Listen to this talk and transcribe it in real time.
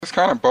It's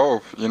kind of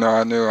both.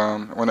 I knew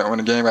when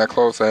the game got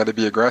close, I had to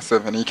be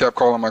aggressive, and he kept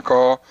calling my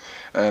call.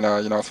 And I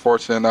was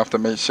fortunate enough to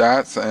make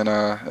shots, and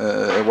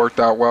it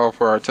worked out well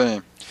for our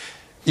team.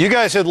 You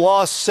guys had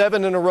lost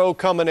 7 in a row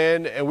coming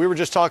in, and we were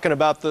just talking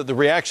about the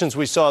reactions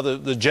we saw,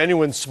 the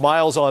genuine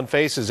smiles on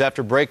faces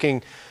after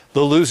breaking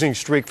the losing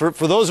streak. For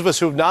those of us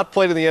who have not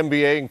played in the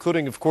NBA,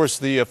 including, of course,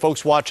 the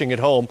folks watching at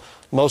home,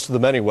 most of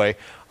them anyway,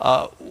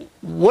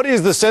 what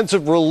is the sense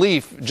of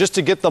relief just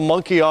to get the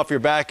monkey off your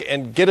back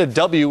and get a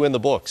W in the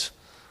books?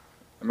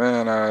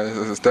 Man,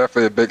 it's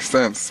definitely a big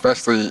sense,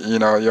 especially, you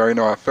already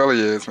know how Philly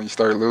is when you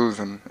start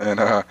losing. And,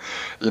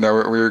 we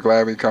were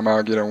glad we come out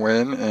and get a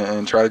win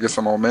and try to get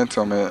some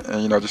momentum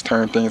and just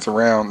turn things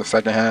around the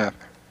second half.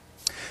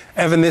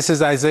 Evan, this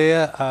is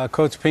Isaiah.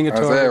 Coach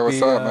Pingatore Isaiah, will be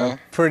what's up, man?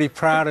 Pretty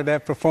proud of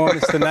that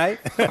performance tonight.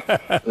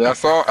 Yeah,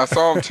 I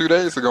saw him 2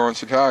 days ago in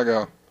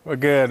Chicago. Well,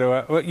 good.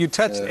 Well, you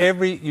touched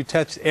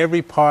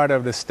every part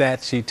of the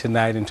stat sheet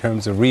tonight in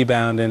terms of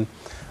rebounding,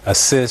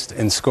 assist,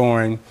 and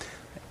scoring.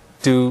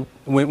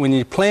 When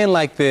you're playing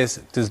like this,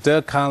 does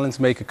Doug Collins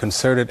make a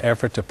concerted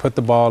effort to put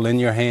the ball in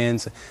your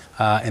hands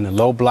in a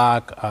low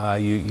block?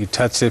 You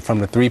touched it from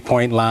the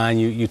three-point line.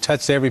 You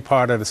touched every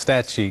part of the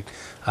stat sheet.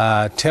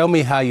 Tell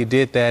me how you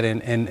did that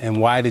and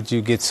why did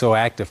you get so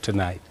active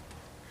tonight?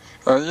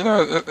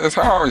 It's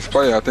how I always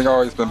play. I think I've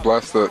always been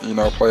blessed to,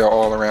 play an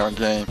all-around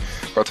game.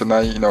 But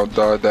tonight,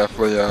 Doug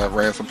definitely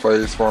ran some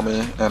plays for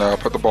me and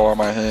put the ball in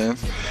my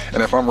hands.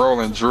 And if I'm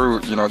rolling, Drew,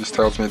 just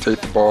tells me to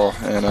take the ball.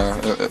 And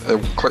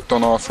it clicked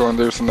on all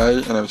cylinders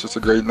tonight, and it was just a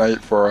great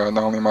night for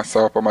not only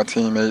myself but my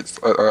teammates.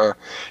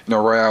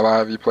 Royale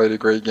Ivy played a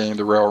great game,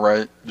 Darrell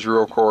Wright,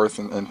 Drew, of course,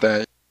 and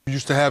Thad. You're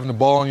used to having the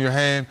ball in your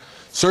hand.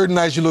 Certain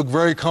nights you look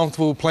very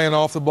comfortable playing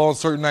off the ball,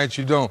 certain nights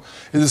you don't.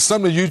 Is it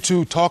something you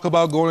two talk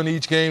about going into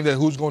each game, that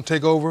who's going to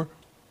take over?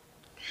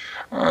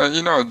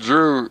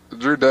 Drew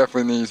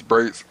definitely needs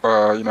breaks,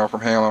 from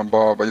handling the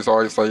ball, but he's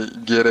always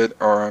like, get it,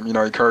 or,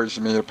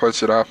 encouraging me to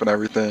push it up and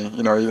everything.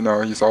 Even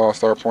though he's an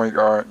all-star point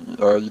guard,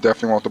 you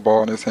definitely want the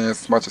ball in his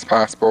hands as much as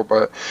possible,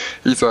 but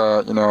he's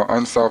a,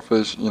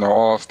 unselfish,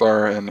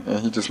 all-star, and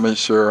he just makes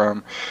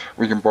sure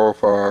we can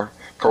both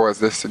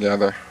coexist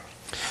together.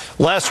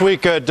 Last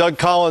week, Doug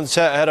Collins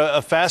had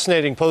a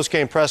fascinating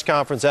post-game press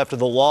conference after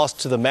the loss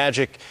to the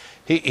Magic.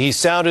 He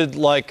sounded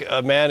like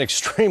a man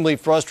extremely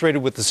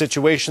frustrated with the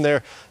situation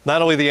there,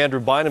 not only the Andrew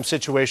Bynum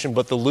situation,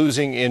 but the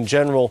losing in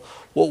general.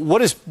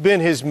 What has been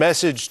his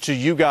message to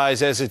you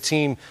guys as a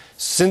team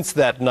since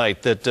that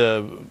night that,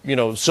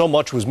 so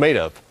much was made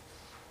of?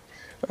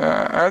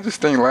 I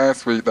just think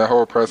last week that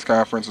whole press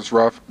conference was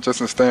rough. Just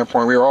in the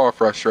standpoint, we were all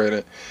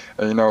frustrated.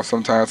 And,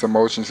 sometimes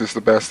emotions is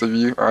the best of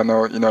you. I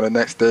know, the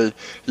next day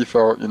he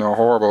felt,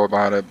 horrible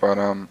about it. But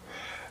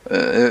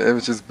it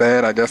was just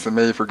bad. I guess it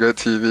made for good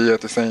TV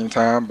at the same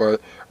time. But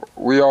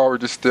we all were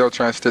just still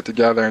trying to stick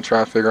together and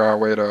try to figure out a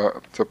way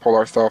to pull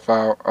ourselves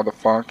out of the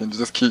funk and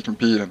just keep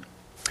competing.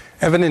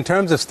 Evan, in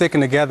terms of sticking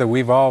together,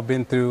 we've all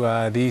been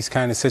through these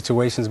kind of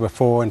situations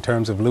before in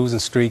terms of losing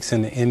streaks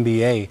in the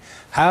NBA.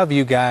 How have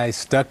you guys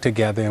stuck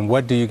together, and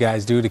what do you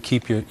guys do to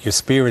keep your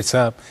spirits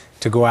up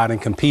to go out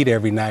and compete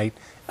every night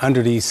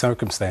under these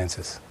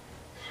circumstances?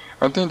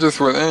 I think just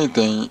with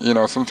anything,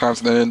 sometimes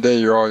at the end of the day,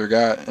 you're all you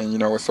got. And,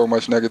 with so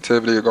much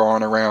negativity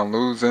going around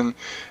losing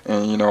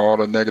and, all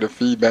the negative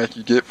feedback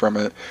you get from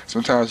it,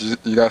 sometimes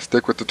you got to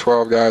stick with the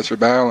 12 guys you're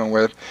battling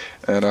with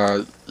and,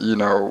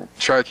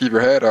 try to keep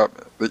your head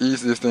up. The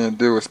easiest thing to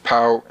do is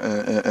pout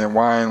and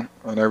whine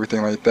and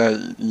everything like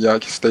that. You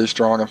got to stay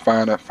strong and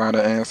find an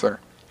answer.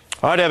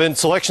 All right, Evan,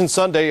 Selection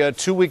Sunday,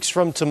 2 weeks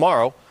from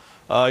tomorrow.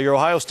 Your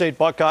Ohio State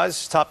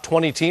Buckeyes, top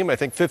 20 team, I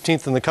think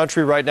 15th in the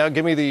country right now.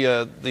 Give me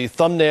the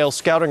thumbnail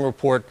scouting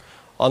report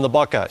on the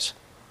Buckeyes.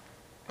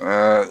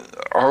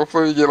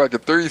 Hopefully we get like a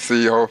 3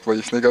 seed,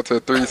 hopefully. Sneak up to a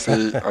 3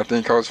 seed. I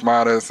think Coach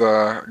Mata's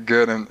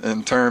good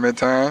in tournament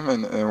time,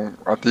 and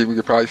I think we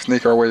could probably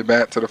sneak our way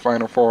back to the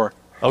Final Four.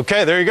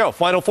 Okay, there you go.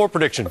 Final Four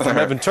prediction from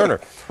Evan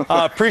Turner.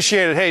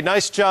 Appreciate it. Hey,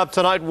 nice job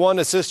tonight. 1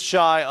 assist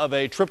shy of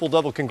a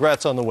triple-double.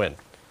 Congrats on the win.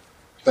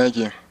 Thank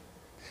you.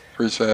 Appreciate it.